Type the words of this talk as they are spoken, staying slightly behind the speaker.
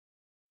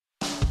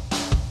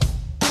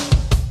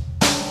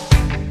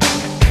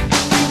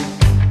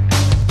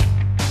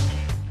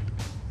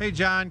Hey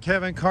John,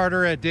 Kevin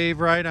Carter at Dave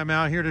Wright. I'm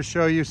out here to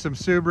show you some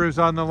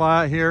Subarus on the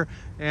lot here,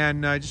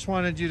 and I just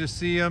wanted you to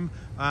see them.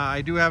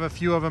 I do have a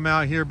few of them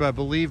out here, but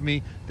believe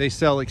me, they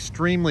sell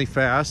extremely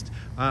fast.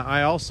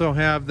 I also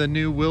have the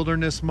new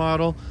Wilderness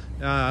model.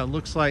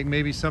 Looks like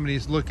maybe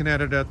somebody's looking at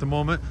it at the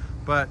moment,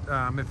 but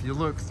if you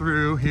look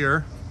through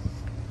here,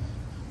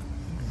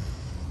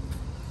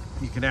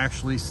 you can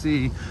actually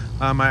see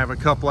I have a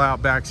couple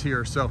Outbacks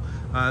here. So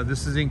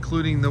this is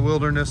including the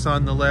Wilderness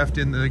on the left,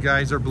 and the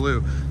guys are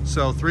blue.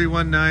 So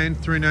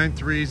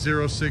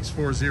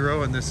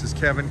 319-393-0640, and this is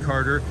Kevin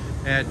Carter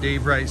at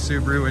Dave Wright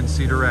Subaru in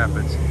Cedar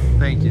Rapids.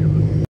 Thank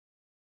you.